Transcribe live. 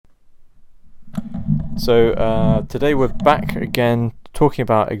Today we're back again talking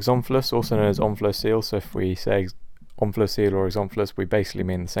about Exomphalus, also known as omphalocele. So if we say omphalocele or Exomphalus, we basically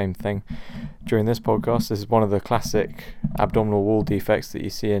mean the same thing. During this podcast, this is one of the classic abdominal wall defects that you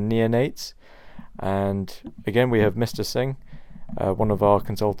see in neonates. And again, we have Mr. Singh, one of our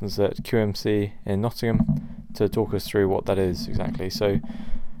consultants at QMC in Nottingham, to talk us through what that is exactly. So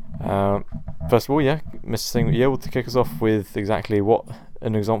first of all, Mr. Singh, are you able to kick us off with exactly what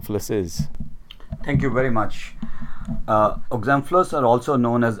an Exomphalus is? Thank you very much. Exomphalus are also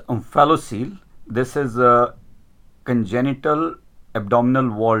known as omphalocele. This is a congenital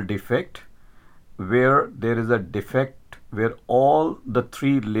abdominal wall defect where there is a defect where all the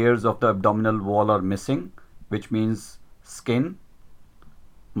three layers of the abdominal wall are missing, which means skin,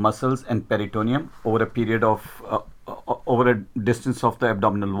 muscles and peritoneum over a period of over a distance of the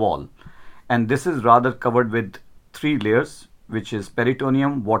abdominal wall. And this is rather covered with three layers, which is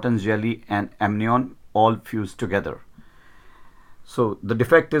peritoneum, Wharton's jelly and amnion, all fused together. So the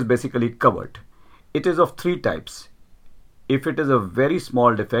defect is basically covered. It is of three types. If it is a very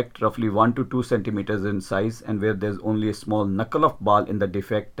small defect, roughly 1 to 2 centimeters in size, and where there's only a small knuckle of ball in the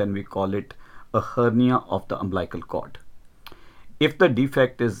defect, then we call it a hernia of the umbilical cord. If the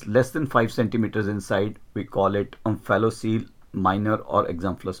defect is less than 5 centimeters inside, we call it omphalocele minor or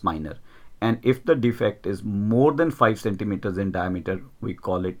Exomphalus minor. And if the defect is more than 5 centimeters in diameter, we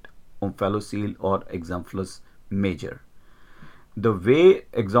call it omphalocele or Exomphalus major. The way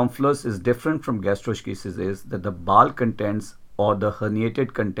Exomphalus is different from gastroschisis is that the ball contents or the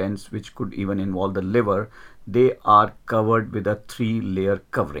herniated contents, which could even involve the liver, they are covered with a 3-layer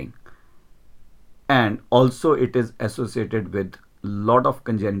covering. And also it is associated with a lot of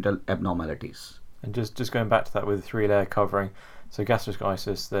congenital abnormalities. And just going back to that with 3-layer covering, so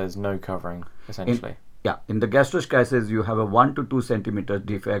gastroschisis, there's no covering, essentially. In the gastroschisis, you have a 1 to 2 centimeter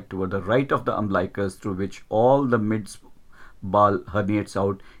defect toward the right of the umbilicus through which all the mid-ball herniates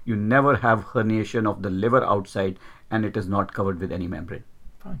out. You never have herniation of the liver outside, and it is not covered with any membrane.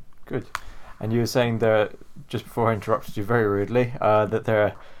 Fine, good. And you were saying there, just before I interrupted you very rudely, that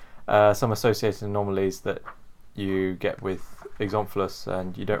there are some associated anomalies that you get with Exomphalus,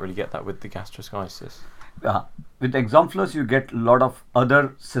 and you don't really get that with the gastroschisis. With Exomphalus, you get a lot of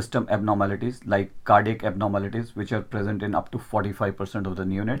other system abnormalities like cardiac abnormalities, which are present in up to 45% of the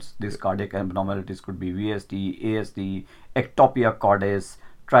neonates. These cardiac abnormalities could be VSD, ASD, ectopia cordis,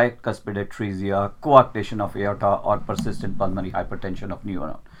 tricuspid atresia, coarctation of aorta, or persistent pulmonary hypertension of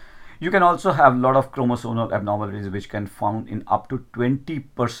neonate. You can also have a lot of chromosomal abnormalities, which can be found in up to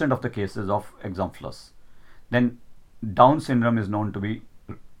 20% of the cases of Exomphalus. Then Down syndrome is known to be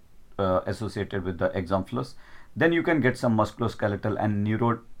associated with the Exomphalus. Then you can get some musculoskeletal and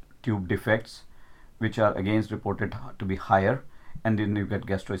neurotube defects, which are again reported to be higher, and then you get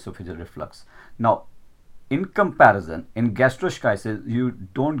gastroesophageal reflux. Now, in comparison, in gastroschisis, you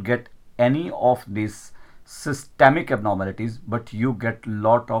don't get any of these systemic abnormalities, but you get a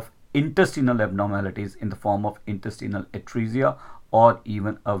lot of intestinal abnormalities in the form of intestinal atresia or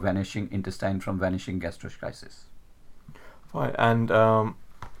even a vanishing intestine from vanishing gastroschisis. Right, and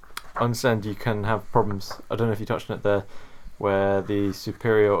I understand you can have problems, I don't know if you touched on it there, where the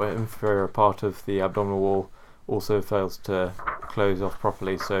superior or inferior part of the abdominal wall also fails to close off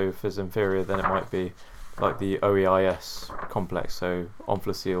properly. So if it's inferior, then it might be like the OEIS complex, so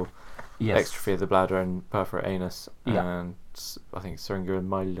omphalocele, exstrophy of the bladder and perforate anus, and I think syringa and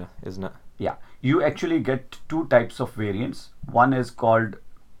myelina, isn't it? Yeah, you actually get two types of variants. One is called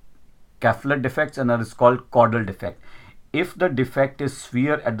Keffler defects and another is called caudal defect. If the defect is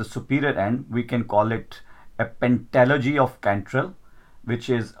severe at the superior end, we can call it a pentalogy of Cantrell, which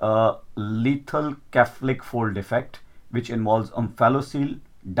is a lethal Kefflic fold defect, which involves omphalocele,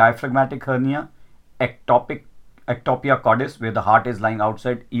 diaphragmatic hernia, ectopia cordis, where the heart is lying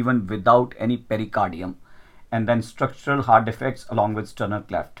outside even without any pericardium, and then structural heart defects along with sternal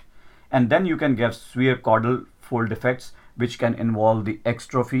cleft. And then you can get severe caudal fold defects, which can involve the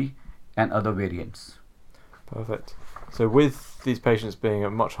exstrophy and other variants. Perfect. So with these patients being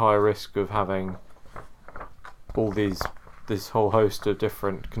at much higher risk of having all this whole host of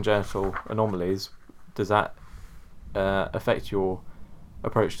different congenital anomalies, does that affect your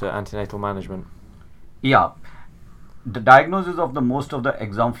approach to antenatal management? Yeah. The diagnosis of the most of the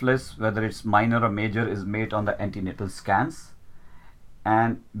Exomphalus, whether it's minor or major, is made on the antenatal scans.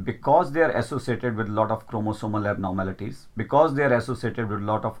 And because they are associated with a lot of chromosomal abnormalities, because they are associated with a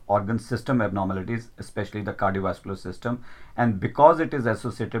lot of organ system abnormalities, especially the cardiovascular system, and because it is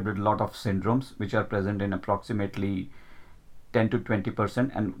associated with a lot of syndromes, which are present in approximately 10 to 20%,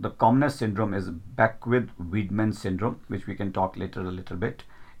 and the commonest syndrome is Beckwith-Wiedemann syndrome, which we can talk later a little bit.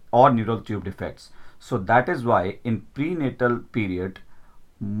 or neural tube defects. So that is why in prenatal period,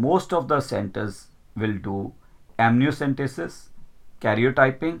 most of the centers will do amniocentesis,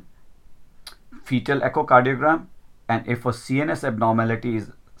 karyotyping, fetal echocardiogram, and if a CNS abnormality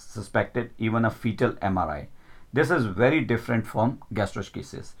is suspected, even a fetal MRI. This is very different from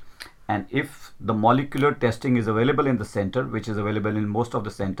gastroschisis. And if the molecular testing is available in the center, which is available in most of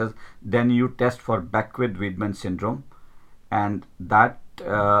the centers, then you test for Beckwith-Wiedemann syndrome, and that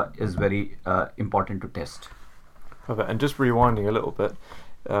is very important to test. Perfect. And just rewinding a little bit,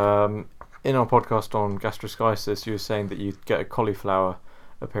 in our podcast on gastroschisis, you were saying that you get a cauliflower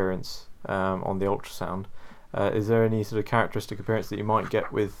appearance on the ultrasound. Is there any sort of characteristic appearance that you might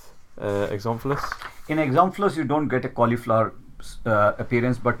get with Exomphalus? In Exomphalus, you don't get a cauliflower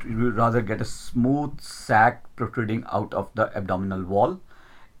appearance, but you rather get a smooth sac protruding out of the abdominal wall.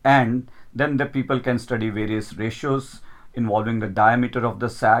 And then the people can study various ratios involving the diameter of the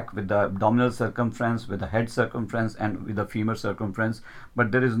sac with the abdominal circumference, with the head circumference, and with the femur circumference.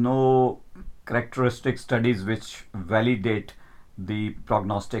 But there is no characteristic studies which validate the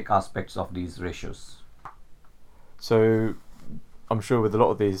prognostic aspects of these ratios. So I'm sure with a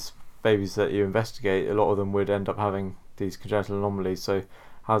lot of these babies that you investigate, a lot of them would end up having these congenital anomalies. So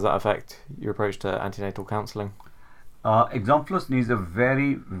how does that affect your approach to antenatal counselling? Exomphalus needs a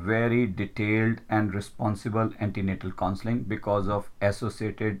very, very detailed and responsible antenatal counseling because of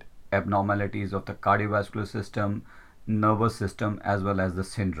associated abnormalities of the cardiovascular system, nervous system, as well as the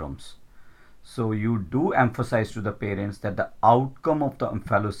syndromes. So you do emphasize to the parents that the outcome of the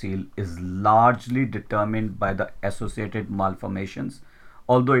omphalocele is largely determined by the associated malformations,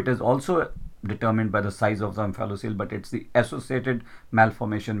 although it is also determined by the size of the omphalocele, but it's the associated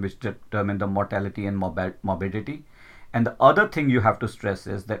malformation which determine the mortality and morbidity. And the other thing you have to stress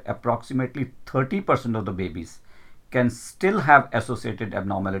is that approximately 30% of the babies can still have associated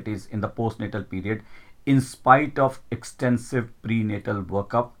abnormalities in the postnatal period in spite of extensive prenatal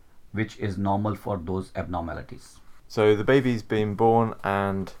workup, which is normal for those abnormalities. So the baby's been born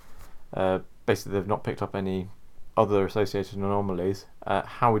and basically they've not picked up any other associated anomalies.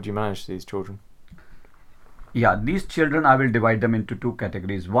 How would you manage these children? Yeah, these children, I will divide them into two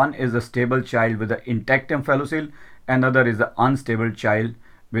categories. One is a stable child with an intact omphalocele. Another is the unstable child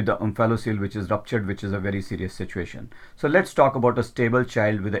with the omphalocele which is ruptured, which is a very serious situation. So let's talk about a stable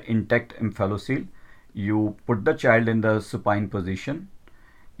child with an intact omphalocele. You put the child in the supine position.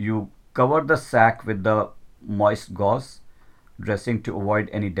 You cover the sac with the moist gauze dressing to avoid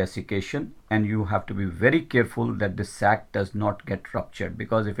any desiccation, and you have to be very careful that the sac does not get ruptured,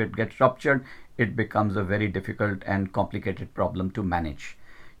 because if it gets ruptured, it becomes a very difficult and complicated problem to manage.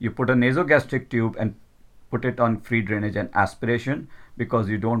 You put a nasogastric tube and put it on free drainage and aspiration because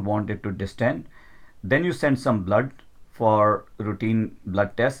you don't want it to distend. Then you send some blood for routine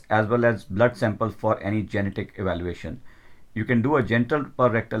blood tests as well as blood samples for any genetic evaluation. You can do a gentle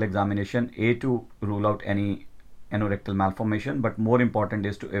rectal examination to rule out any anorectal malformation, but more important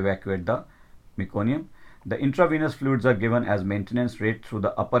is to evacuate the meconium. The intravenous fluids are given as maintenance rate through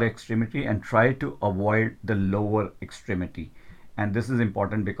the upper extremity and try to avoid the lower extremity. And this is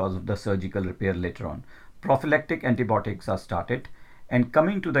important because of the surgical repair later on. Prophylactic antibiotics are started, and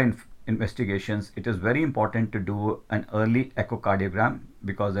coming to the investigations, it is very important to do an early echocardiogram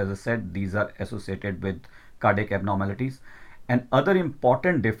because, as I said, these are associated with cardiac abnormalities. And other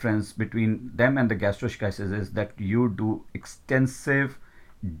important difference between them and the gastroschisis is that you do extensive,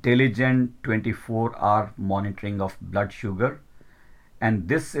 diligent 24-hour monitoring of blood sugar, and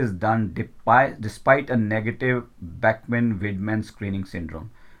this is done despite a negative Beckman-Wiedemann screening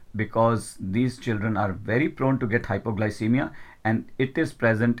syndrome, because these children are very prone to get hypoglycemia, and it is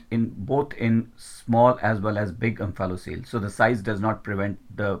present in both in small as well as big omphalocele. So the size does not prevent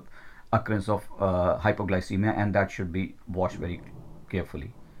the occurrence of hypoglycemia, and that should be watched very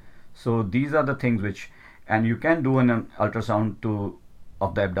carefully. So these are the things which, and you can do an ultrasound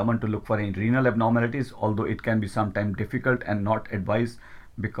of the abdomen to look for any renal abnormalities, although it can be sometimes difficult and not advised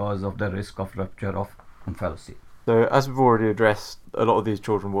because of the risk of rupture of omphalocele. So as we've already addressed, a lot of these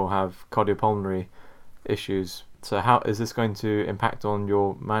children will have cardiopulmonary issues. So how is this going to impact on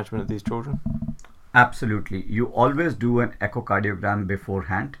your management of these children? Absolutely. You always do an echocardiogram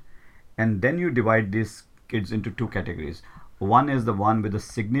beforehand, and then you divide these kids into two categories. One is the one with a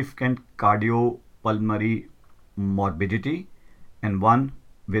significant cardiopulmonary morbidity, and one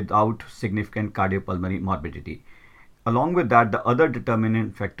without significant cardiopulmonary morbidity. Along with that, the other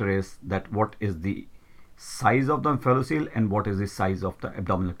determinant factor is that what is the size of the omphalocele and what is the size of the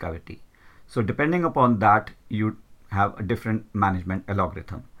abdominal cavity. So depending upon that, you have a different management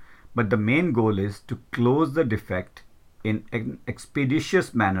algorithm. But the main goal is to close the defect in an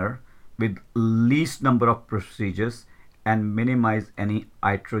expeditious manner with least number of procedures and minimize any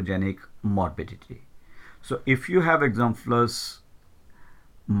iatrogenic morbidity. So if you have Exumphallus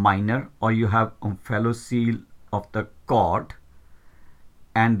minor or you have omphalocele of the cord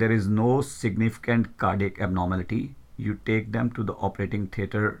and there is no significant cardiac abnormality, you take them to the operating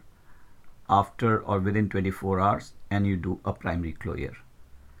theater after or within 24 hours and you do a primary closure.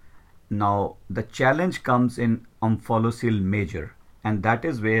 Now the challenge comes in omphalocele major, and that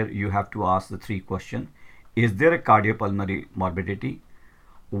is where you have to ask the three questions. Is there a cardiopulmonary morbidity?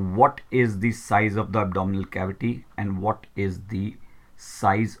 What is the size of the abdominal cavity, and what is the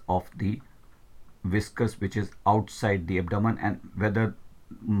size of the viscus which is outside the abdomen, and whether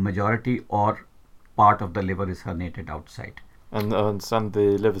majority or part of the liver is herniated outside. And I understand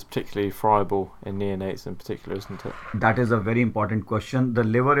the liver is particularly friable in neonates in particular, isn't it? That is a very important question. The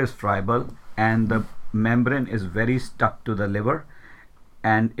liver is friable and the membrane is very stuck to the liver,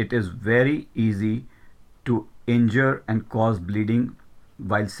 and it is very easy to injure and cause bleeding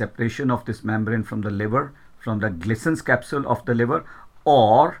while separation of this membrane from the liver, from the Glisson's capsule of the liver,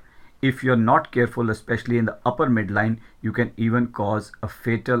 or if you're not careful, especially in the upper midline, you can even cause a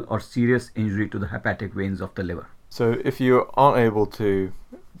fatal or serious injury to the hepatic veins of the liver. So if you aren't able to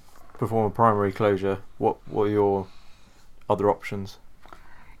perform a primary closure, what are your other options?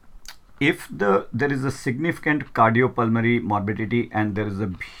 If there is a significant cardiopulmonary morbidity and there is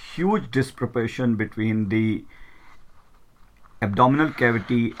a huge disproportion between the abdominal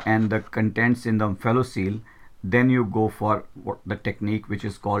cavity and the contents in the omphalocele, then you go for the technique which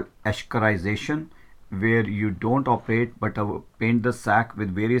is called escharization, where you don't operate but paint the sac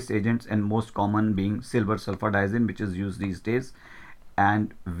with various agents, and most common being silver sulfadiazine, which is used these days,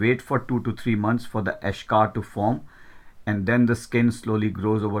 and wait for 2 to 3 months for the eschar to form, and then the skin slowly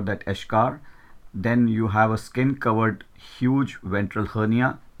grows over that eschar. Then you have a skin covered huge ventral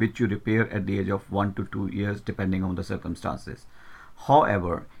hernia which you repair at the age of 1 to 2 years depending on the circumstances.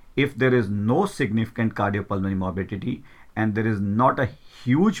 However, if there is no significant cardiopulmonary morbidity and there is not a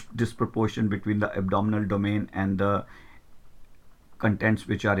huge disproportion between the abdominal domain and the contents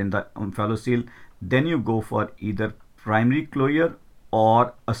which are in the omphalocele, then you go for either primary closure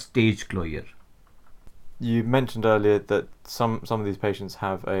or a stage closure. You mentioned earlier that some of these patients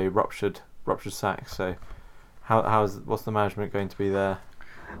have a ruptured sac. So what's the management going to be there?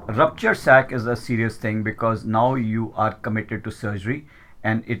 Ruptured sac is a serious thing because now you are committed to surgery,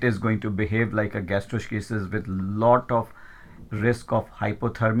 and it is going to behave like a gastroschisis with lot of risk of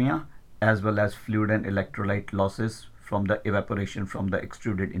hypothermia as well as fluid and electrolyte losses from the evaporation from the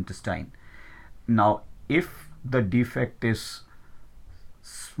extruded intestine. Now, if the defect is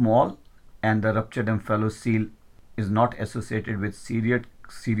small and the ruptured omphalocele is not associated with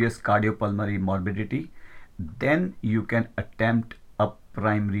serious cardiopulmonary morbidity, then you can attempt a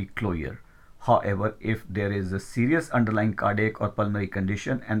primary closure. However, if there is a serious underlying cardiac or pulmonary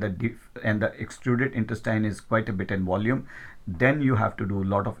condition and the extruded intestine is quite a bit in volume, then you have to do a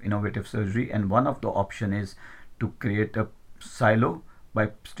lot of innovative surgery, and one of the option is to create a silo by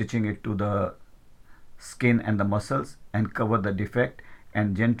stitching it to the skin and the muscles and cover the defect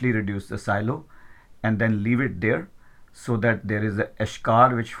and gently reduce the silo and then leave it there so that there is a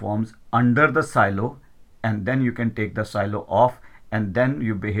eschar which forms under the silo, and then you can take the silo off, and then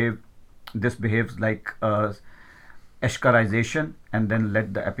this behaves like escharization, and then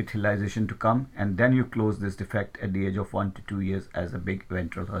let the epithelialization to come, and then you close this defect at the age of 1 to 2 years as a big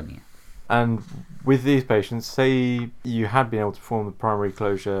ventral hernia. And with these patients, say you had been able to perform the primary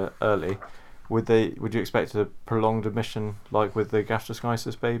closure early, would you expect a prolonged admission like with the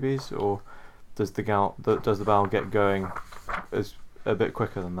gastroschisis babies, or does the bowel get going as a bit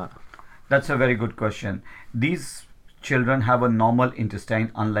quicker than that? That's a very good question. These children have a normal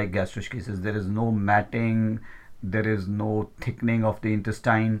intestine, unlike gastroschisis. There is no matting, there is no thickening of the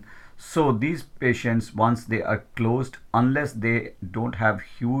intestine. So these patients, once they are closed, unless they don't have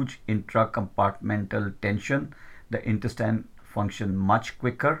huge intracompartmental tension, the intestine function much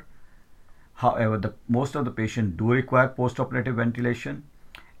quicker. However, most of the patients do require postoperative ventilation,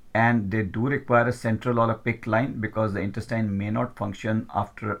 and they do require a central or a PICC line because the intestine may not function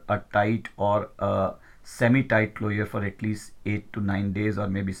after a tight or a semi-tight closure for at least 8 to 9 days or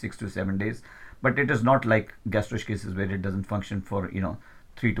maybe 6 to 7 days. But it is not like gastroschisis where it doesn't function for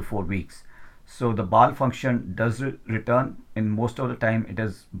 3 to 4 weeks. So the bowel function does return. In most of the time it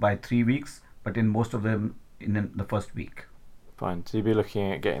is by 3 weeks, but in most of them in the first week. Fine. So you'd be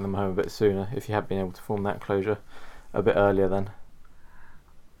looking at getting them home a bit sooner if you had been able to form that closure a bit earlier then.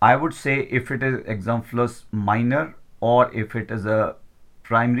 I would say if it is Exumphallus minor or if it is a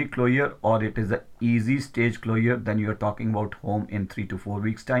primary closure or it is a easy stage closure, then you are talking about home in 3 to 4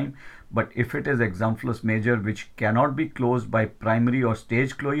 weeks time. But if it is exumphalus major which cannot be closed by primary or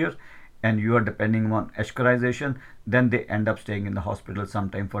stage closure and you are depending on escharization, then they end up staying in the hospital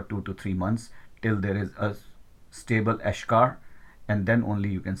sometime for 2 to 3 months till there is a stable eschar, and then only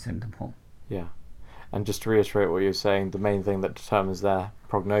you can send them home. Yeah. And just to reiterate what you're saying, the main thing that determines their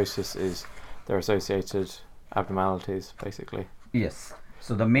prognosis is their associated abnormalities, basically. Yes.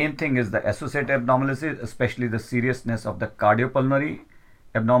 So the main thing is the associated abnormalities, especially the seriousness of the cardiopulmonary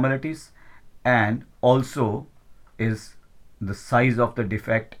abnormalities, and also is the size of the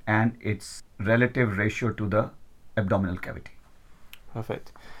defect and its relative ratio to the abdominal cavity.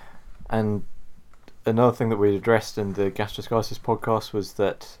 Perfect. And another thing that we addressed in the gastroschisis podcast was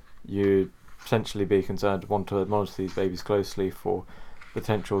that you'd potentially be concerned, want to monitor these babies closely for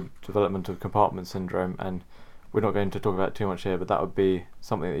potential development of compartment syndrome, and we're not going to talk about it too much here, but that would be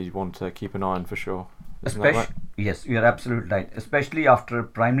something that you'd want to keep an eye on for sure. Isn't that right? Yes, you are absolutely right. Especially after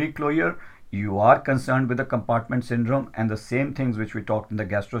primary closure, you are concerned with the compartment syndrome and the same things which we talked in the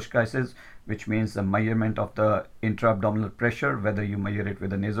gastroschisis, which means the measurement of the intra-abdominal pressure, whether you measure it with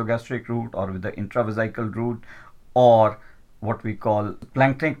the nasogastric route or with the intravesical route, or what we call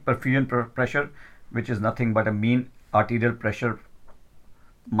splanchnic perfusion pressure, which is nothing but a mean arterial pressure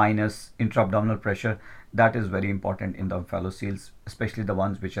minus intra-abdominal pressure. That is very important in the omphalocele, especially the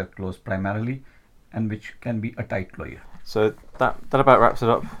ones which are closed primarily and which can be a tight closure. So that about wraps it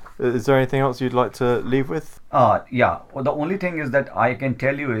up. Is there anything else you'd like to leave with? Yeah. Well, the only thing is that I can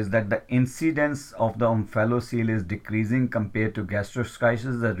tell you is that the incidence of the omphalocele is decreasing compared to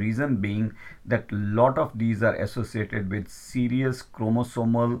gastroschisis. The reason being that a lot of these are associated with serious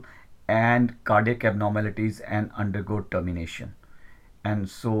chromosomal and cardiac abnormalities and undergo termination. And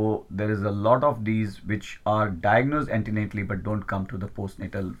so there is a lot of these which are diagnosed antenatally but don't come to the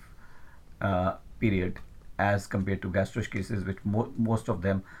postnatal period, as compared to gastroschisis, which most of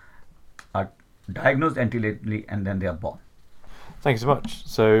them are diagnosed antenatally and then they are born. Thanks so much.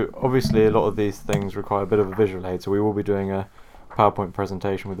 So obviously a lot of these things require a bit of a visual aid, so we will be doing a PowerPoint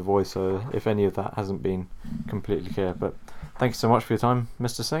presentation with the voiceover if any of that hasn't been completely clear. But thanks so much for your time,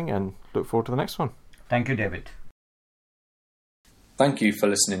 Mr. Singh, and look forward to the next one. Thank you, David. Thank you for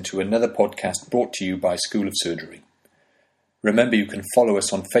listening to another podcast brought to you by School of Surgery. Remember, you can follow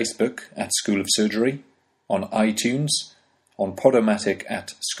us on Facebook at School of Surgery, on iTunes, on Podomatic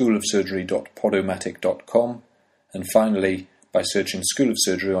at schoolofsurgery.podomatic.com, and finally by searching School of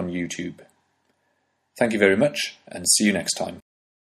Surgery on YouTube. Thank you very much, and see you next time.